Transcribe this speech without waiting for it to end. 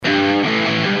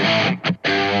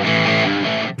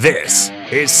This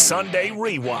is Sunday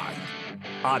Rewind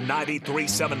on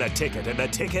 93.7 The Ticket and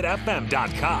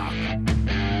theticketfm.com.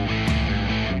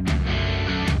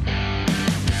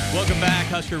 Welcome back,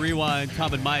 Husker Rewind.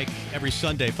 Tom and Mike every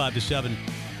Sunday, 5 to 7.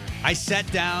 I sat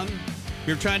down.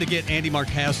 We were trying to get Andy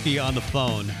Markowski on the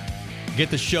phone,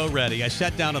 get the show ready. I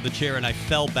sat down on the chair and I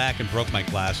fell back and broke my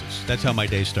glasses. That's how my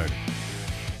day started.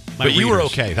 But you were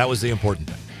okay. That was the important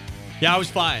thing. Yeah, I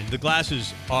was fine. The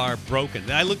glasses are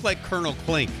broken. I look like Colonel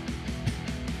Klink.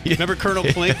 Remember Colonel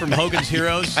Klink from Hogan's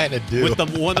Heroes? I kind of do. With the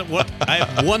one, I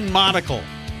have one monocle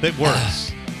that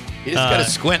works. You just got to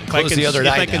squint and close the other eye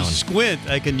down. If I can squint,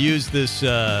 I can use this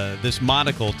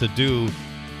monocle to do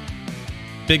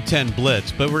Big Ten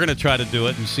Blitz. But we're going to try to do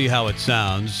it and see how it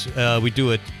sounds. We do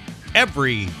it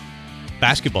every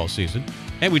basketball season,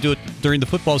 and we do it during the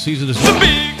football season as well. The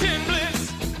Big Ten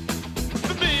Blitz.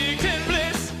 The Big Ten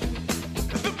Blitz.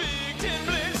 The Big Ten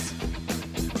Blitz.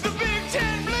 The Big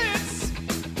Ten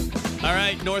Blitz. All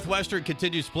right, Northwestern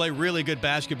continues to play really good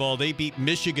basketball. They beat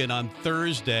Michigan on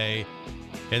Thursday,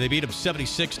 and they beat them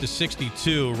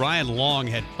 76-62. Ryan Long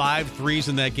had 5 threes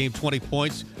in that game, 20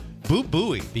 points. Boo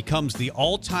Buie becomes the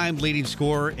all-time leading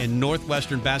scorer in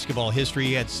Northwestern basketball history.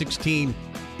 He had 16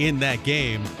 in that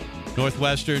game.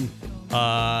 Northwestern, they're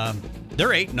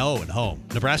 8-0 at home.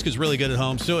 Nebraska's really good at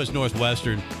home. So is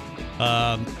Northwestern.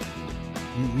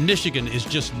 Michigan is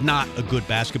just not a good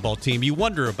basketball team. You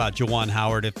wonder about Juwan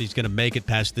Howard if he's going to make it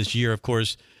past this year. Of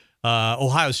course,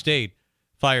 Ohio State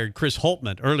fired Chris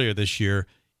Holtman earlier this year.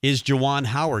 Is Juwan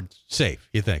Howard safe,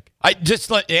 you think?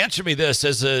 Answer me this.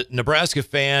 As a Nebraska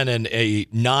fan and a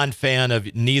non-fan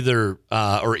of neither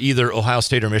or either Ohio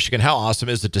State or Michigan, how awesome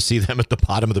is it to see them at the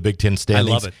bottom of the Big Ten standings?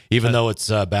 I love it. Even though it's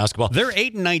basketball. They're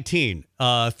 8-19,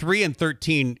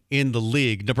 3-13 in the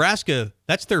league. Nebraska,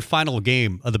 that's their final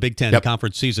game of the Big Ten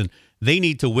conference season. They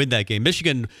need to win that game.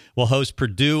 Michigan will host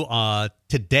Purdue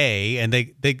today, and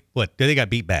they got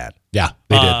beat bad. Yeah,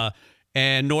 they did.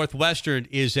 And Northwestern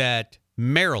is at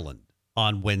Maryland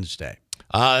on Wednesday.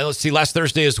 Let's see, last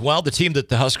Thursday as well, the team that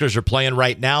the Huskers are playing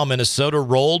right now, Minnesota,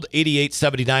 rolled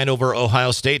 88-79 over Ohio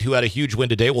State, who had a huge win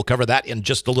today. We'll cover that in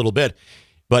just a little bit.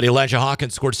 But Elijah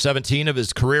Hawkins scored 17 of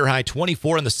his career-high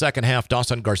 24 in the second half.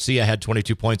 Dawson Garcia had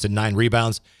 22 points and 9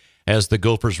 rebounds as the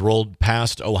Gophers rolled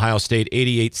past Ohio State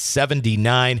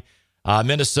 88-79.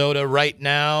 Minnesota right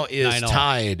now is 9-0.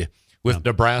 tied with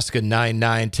Nebraska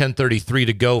 9-9, 10:33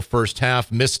 to go first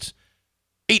half. Missed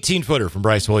 18-footer from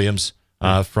Bryce Williams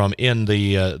from in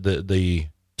the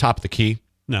top of the key.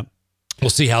 No. We'll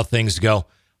see how things go.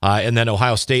 And then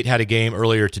Ohio State had a game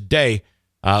earlier today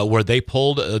where they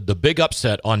pulled the big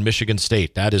upset on Michigan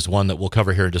State. That is one that we'll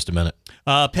cover here in just a minute.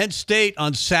 Penn State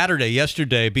on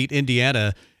yesterday, beat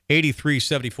Indiana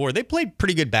 83-74. They played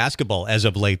pretty good basketball as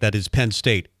of late. That is Penn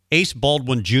State. Ace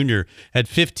Baldwin Jr. had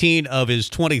 15 of his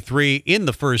 23 in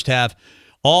the first half.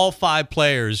 All 5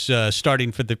 players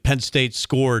starting for the Penn State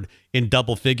scored in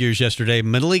double figures yesterday.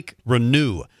 Malik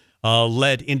Renew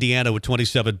led Indiana with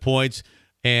 27 points,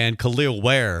 and Khalil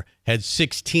Ware had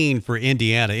 16 for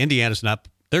Indiana.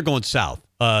 They're going south.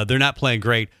 They're not playing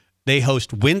great. They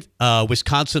host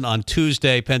Wisconsin on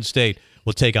Tuesday. Penn State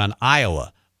will take on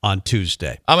Iowa on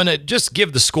Tuesday. I'm going to just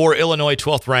give the score. Illinois,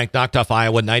 12th ranked, knocked off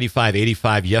Iowa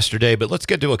 95-85 yesterday. But let's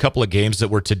get to a couple of games that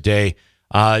were today.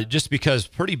 Just because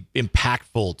pretty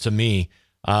impactful to me.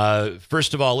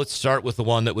 First of all, let's start with the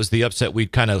one that was the upset we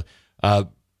kind of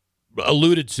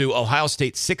alluded to. Ohio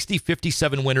State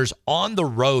 60-57 winners on the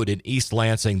road in East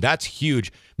Lansing. That's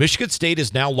huge. Michigan State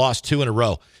has now lost 2 in a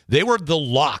row. They were the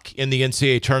lock in the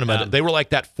NCAA tournament. Yeah. They were like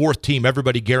that 4th team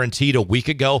everybody guaranteed a week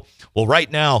ago. Well, right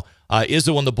now,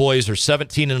 Izzo and the boys are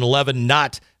 17-11,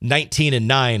 not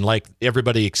 19-9 like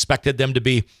everybody expected them to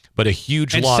be. But a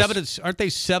huge loss. Aren't they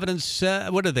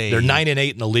 7-7? What are they? They're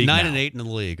 9-8 in the league. 9-8 in the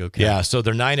league. Okay. Yeah, so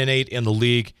they're 9-8 in the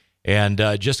league, and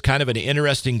just kind of an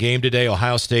interesting game today.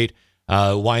 Ohio State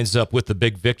winds up with the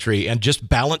big victory, and just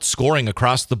balanced scoring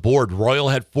across the board. Royal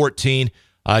had 14.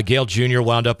 Gale Jr.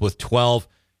 wound up with 12,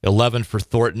 11 for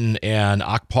Thornton, and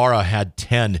Akpara had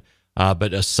 10.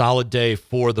 But a solid day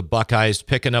for the Buckeyes,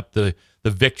 picking up the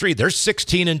victory. They're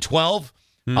 16-12.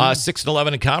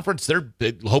 6-11 in conference. They're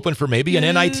hoping for maybe an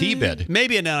NIT bid.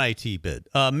 Maybe an NIT bid.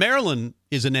 Maryland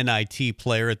is an NIT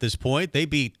player at this point. They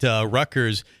beat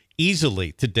Rutgers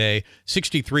easily today,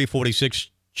 63-46.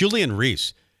 Julian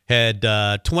Reese had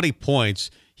 20 points.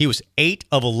 He was 8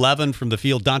 of 11 from the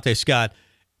field. Dante Scott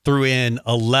threw in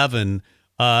 11.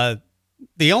 The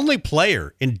only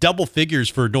player in double figures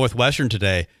for Northwestern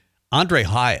today, Andre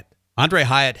Hyatt. Andre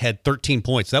Hyatt had 13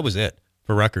 points. That was it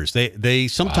for Rutgers. They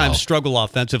sometimes struggle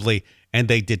offensively, and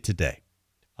they did today.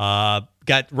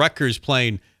 Got Rutgers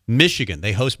playing Michigan.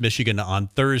 They host Michigan on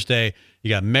Thursday. You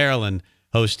got Maryland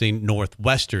hosting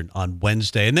Northwestern on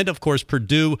Wednesday. And then, of course,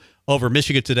 Purdue over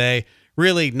Michigan today.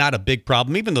 Really not a big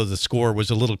problem, even though the score was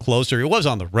a little closer. It was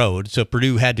on the road, so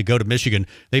Purdue had to go to Michigan.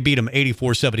 They beat them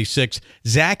 84-76.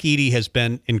 Zach Edey has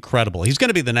been incredible. He's going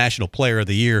to be the National Player of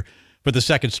the Year for the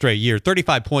second straight year.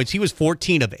 35 points. He was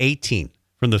 14 of 18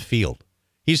 from the field.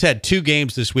 He's had 2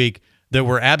 games this week that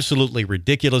were absolutely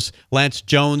ridiculous. Lance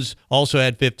Jones also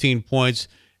had 15 points.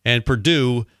 And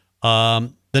Purdue,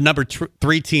 the number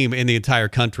 3 team in the entire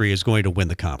country, is going to win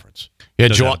the conference. Yeah,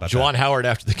 Juwan Howard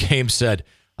after the game said,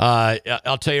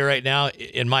 I'll tell you right now,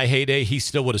 in my heyday, he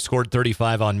still would have scored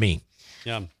 35 on me.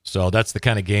 Yeah. So that's the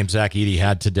kind of game Zach Edey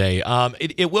had today.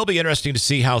 It will be interesting to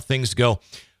see how things go.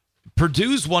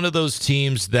 Purdue's one of those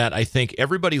teams that I think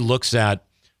everybody looks at.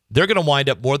 They're going to wind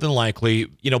up more than likely,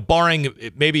 barring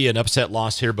maybe an upset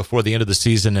loss here before the end of the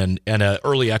season and an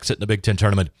early exit in the Big Ten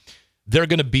tournament, they're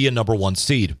going to be a number 1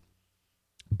 seed.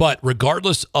 But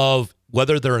regardless of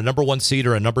whether they're a number 1 seed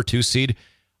or a number 2 seed,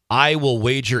 I will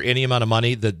wager any amount of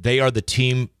money that they are the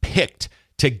team picked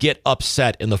to get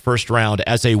upset in the first round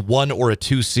as a 1 or a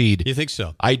 2 seed. You think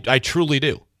so? I truly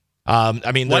do. Why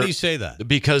do you say that?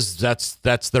 Because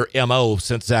that's their MO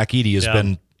since Zach Edey has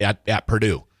been at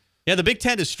Purdue. Yeah, the Big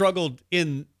Ten has struggled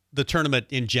in the tournament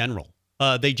in general.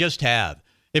 They just have.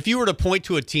 If you were to point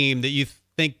to a team that you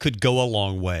think could go a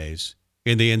long ways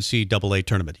in the NCAA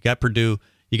tournament, you got Purdue,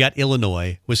 you got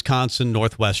Illinois, Wisconsin,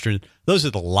 Northwestern. Those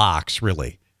are the locks,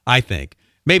 really, I think.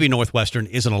 Maybe Northwestern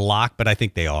isn't a lock, but I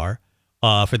think they are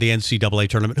for the NCAA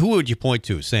tournament. Who would you point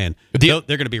to saying they're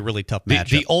going to be a really tough matchup?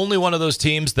 The only one of those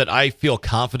teams that I feel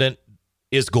confident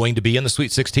is going to be in the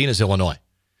Sweet 16 is Illinois.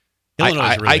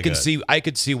 I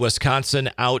could see Wisconsin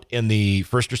out in the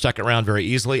first or second round very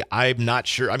easily. I'm not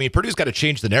sure. I mean, Purdue's got to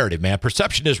change the narrative, man.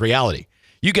 Perception is reality.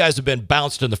 You guys have been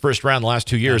bounced in the first round the last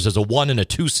 2 years as a 1 and a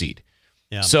 2 seed.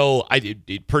 Yeah. So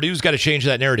Purdue's got to change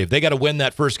that narrative. They got to win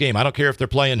that first game. I don't care if they're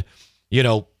playing,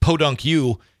 Podunk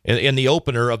U in the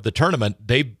opener of the tournament.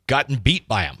 They've gotten beat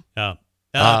by them.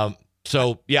 Yeah.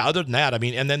 Other than that,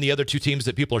 and then the other 2 teams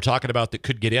that people are talking about that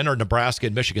could get in are Nebraska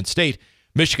and Michigan State.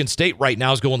 Michigan State right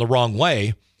now is going the wrong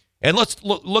way. And let's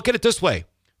look at it this way.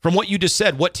 From what you just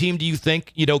said, what team do you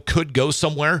think, could go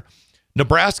somewhere?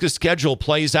 Nebraska's schedule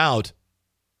plays out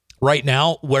right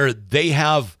now where they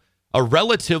have a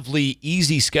relatively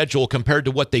easy schedule compared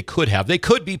to what they could have. They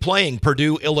could be playing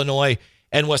Purdue, Illinois,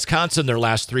 and Wisconsin their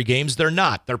last 3 games. They're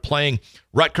not. They're playing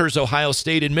Rutgers, Ohio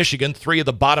State, and Michigan, 3 of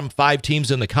the bottom 5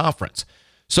 teams in the conference.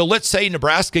 So let's say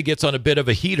Nebraska gets on a bit of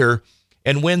a heater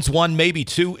and wins 1, maybe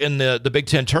 2 in the Big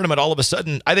Ten tournament. All of a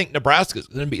sudden, I think Nebraska is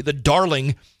going to be the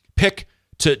darling pick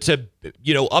to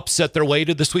upset their way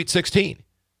to the Sweet 16.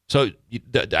 So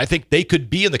I think they could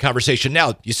be in the conversation.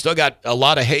 Now, you still got a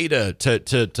lot of hay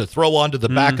to throw onto the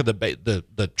back of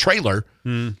the trailer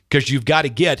because you've got to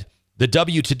get the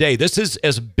W today. This is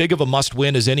as big of a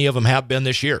must-win as any of them have been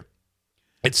this year.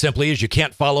 It simply is. You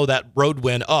can't follow that road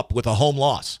win up with a home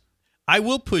loss. I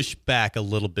will push back a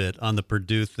little bit on the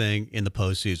Purdue thing in the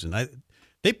postseason.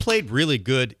 They played really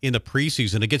good in the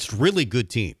preseason against really good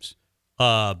teams.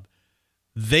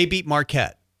 They beat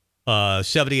Marquette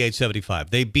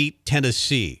 78-75. They beat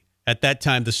Tennessee at that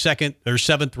time, the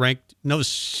seventh ranked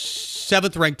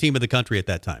team in the country at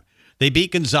that time. They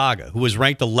beat Gonzaga, who was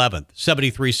ranked 11th,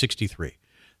 73-63.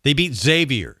 They beat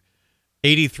Xavier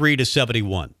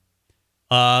 83-71.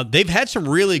 They've had some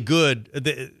really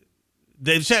good.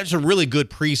 They've had some really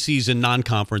good preseason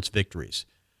non-conference victories.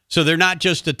 So they're not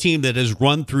just a team that has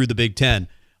run through the Big Ten.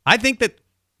 I think that,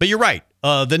 but you're right.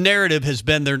 The narrative has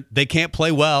been they can't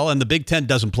play well, and the Big Ten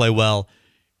doesn't play well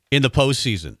in the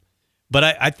postseason. But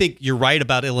I think you're right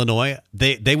about Illinois.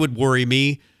 They would worry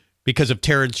me because of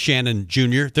Terrence Shannon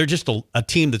Jr. They're just a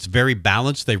team that's very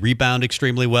balanced. They rebound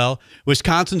extremely well.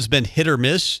 Wisconsin's been hit or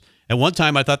miss. At one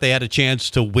time, I thought they had a chance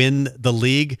to win the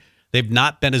league. They've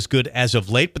not been as good as of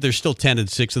late, but they're still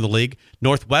 10-6 in the league.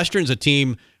 Northwestern's a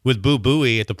team with Boo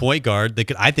Buie at the point guard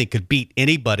that I think could beat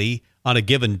anybody on a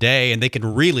given day, and they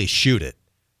can really shoot it.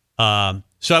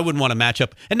 So I wouldn't want to match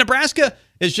up. And Nebraska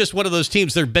is just one of those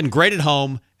teams. They've been great at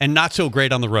home and not so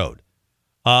great on the road.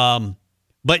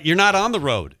 But you're not on the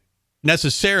road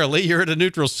necessarily. You're at a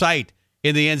neutral site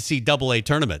in the NCAA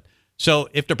tournament. So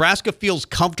if Nebraska feels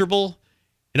comfortable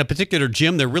in a particular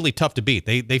gym, they're really tough to beat.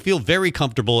 They feel very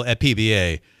comfortable at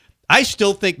PBA. I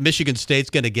still think Michigan State's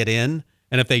going to get in,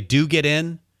 and if they do get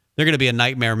in, they're going to be a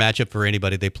nightmare matchup for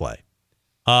anybody they play.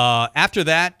 After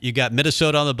that, you got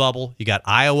Minnesota on the bubble, you got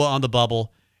Iowa on the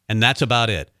bubble, and that's about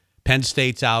it. Penn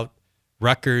State's out.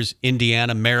 Rutgers,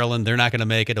 Indiana, Maryland, they're not going to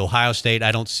make it. Ohio State,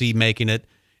 I don't see making it.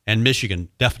 and Michigan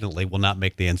definitely will not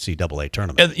make the NCAA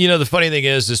tournament. And the funny thing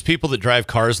is people that drive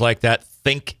cars like that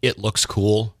think it looks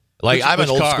cool. Like I'm an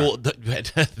old car? school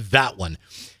that one.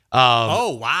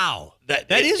 Oh wow, that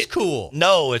is cool.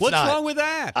 No, it's What's not. What's wrong with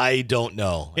that? I don't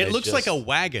know. It looks like a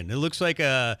wagon. It looks like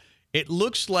a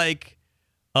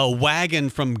wagon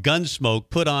from Gunsmoke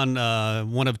put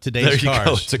on one of today's there you cars.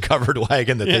 go. It's a covered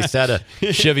wagon that they set a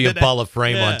Chevy Impala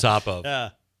frame on top of. Yeah.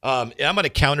 I'm going to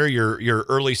counter your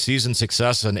early season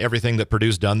success and everything that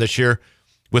Purdue's done this year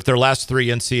with their last 3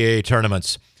 NCAA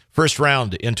tournaments. First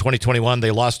round in 2021,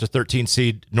 they lost to 13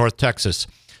 seed North Texas.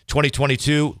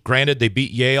 2022, granted, they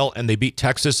beat Yale and they beat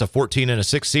Texas, a 14 and a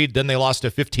 6 seed. Then they lost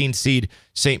to 15 seed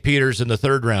St. Peter's in the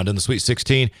third round in the Sweet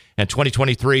 16. And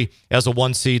 2023, as a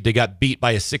 1 seed, they got beat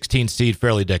by a 16 seed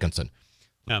Fairleigh Dickinson.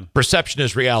 Perception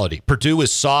is reality. Purdue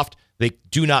is soft. They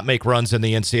do not make runs in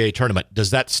the NCAA tournament.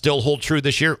 Does that still hold true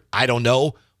this year? I don't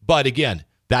know. But again,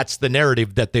 that's the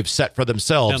narrative that they've set for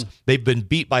themselves. They've been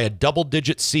beat by a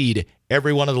double-digit seed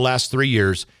every one of the last 3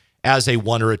 years as a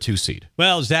 1 or a 2 seed.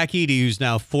 Well, Zach Edey, who's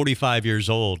now 45 years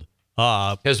old,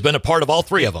 has been a part of all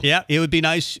 3 of them. Yeah, it would be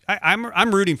nice.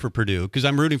 I'm rooting for Purdue because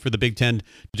I'm rooting for the Big Ten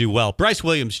to do well. Bryce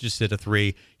Williams just hit a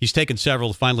 3. He's taken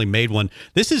several, finally made one.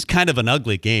 This is kind of an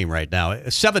ugly game right now.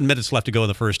 7 minutes left to go in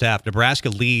the first half. Nebraska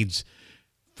leads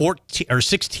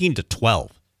 16-12.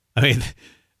 I mean,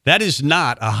 that is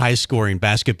not a high-scoring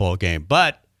basketball game,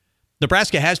 but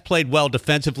Nebraska has played well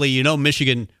defensively.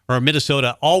 Michigan or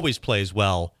Minnesota always plays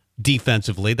well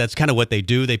defensively. That's kind of what they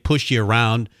do. They push you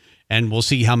around, and we'll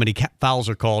see how many fouls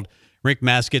are called. Rick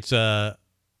Mass gets a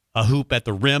hoop at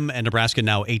the rim, and Nebraska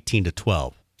now 18-12.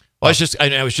 Well,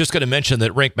 I was just going to mention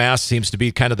that Rink Mass seems to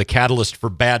be kind of the catalyst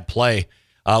for bad play.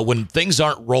 When things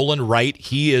aren't rolling right,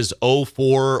 he is 0-4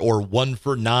 or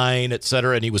 1-for-9, et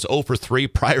cetera, and he was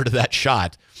 0-for-3 prior to that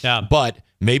shot. Yeah. But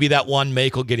maybe that one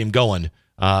make will get him going.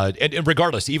 And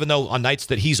regardless, even though on nights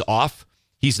that he's off,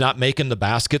 he's not making the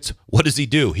baskets, what does he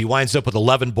do? He winds up with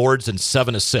 11 boards and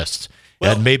 7 assists,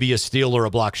 and maybe a steal or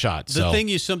a block shot. The thing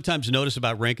you sometimes notice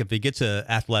about Rink, if he gets an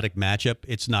athletic matchup,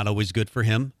 it's not always good for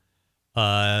him.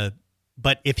 But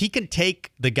if he can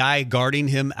take the guy guarding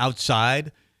him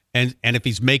outside, and if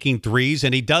he's making threes,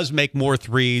 and he does make more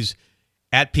threes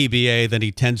at PBA than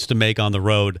he tends to make on the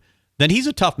road, then he's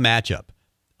a tough matchup.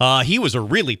 He was a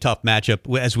really tough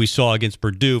matchup, as we saw against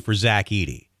Purdue, for Zach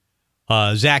Edey.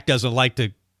 Zach doesn't like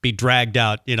to be dragged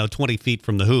out, 20 feet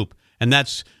from the hoop, and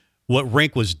that's what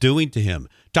Rink was doing to him.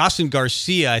 Dawson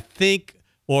Garcia, I think,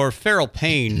 or Farrell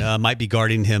Payne might be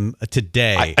guarding him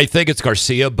today. I think it's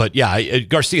Garcia, but yeah,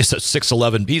 Garcia's at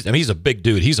 6'11". He's a big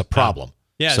dude. He's a problem.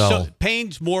 Yeah, so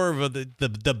Payne's more of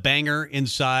the banger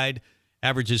inside,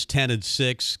 averages 10 and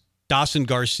 6. Dawson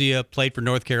Garcia played for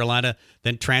North Carolina,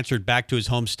 then transferred back to his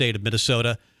home state of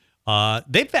Minnesota.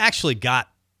 They've actually got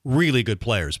really good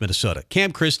players, Minnesota.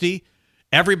 Cam Christie,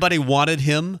 everybody wanted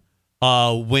him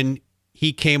when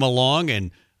he came along,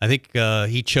 and I think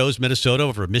he chose Minnesota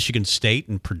over Michigan State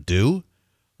and Purdue.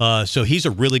 So he's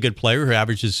a really good player who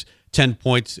averages 10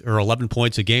 points or 11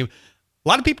 points a game. A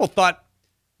lot of people thought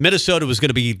Minnesota was going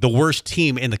to be the worst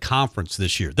team in the conference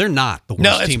this year. They're not the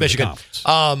worst team Michigan. in the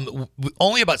conference.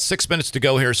 Only about 6 minutes to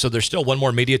go here, so there's still one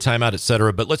more media timeout, et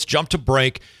cetera. But let's jump to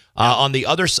break. On the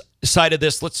other side of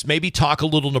this, let's maybe talk a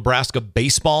little Nebraska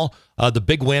baseball. The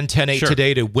big win, 10-8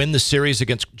 today to win the series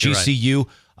against GCU,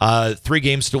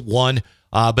 3-1.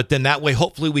 But then that way,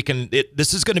 hopefully we can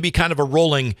this is going to be kind of a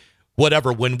rolling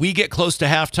whatever. When we get close to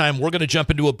halftime, we're going to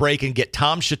jump into a break and get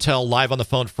Tom Chattel live on the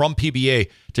phone from PBA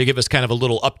to give us kind of a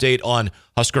little update on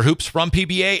Husker hoops from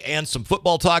PBA and some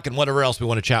football talk and whatever else we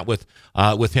want to chat with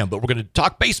him. But we're going to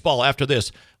talk baseball after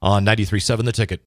this on 93.7 The Ticket.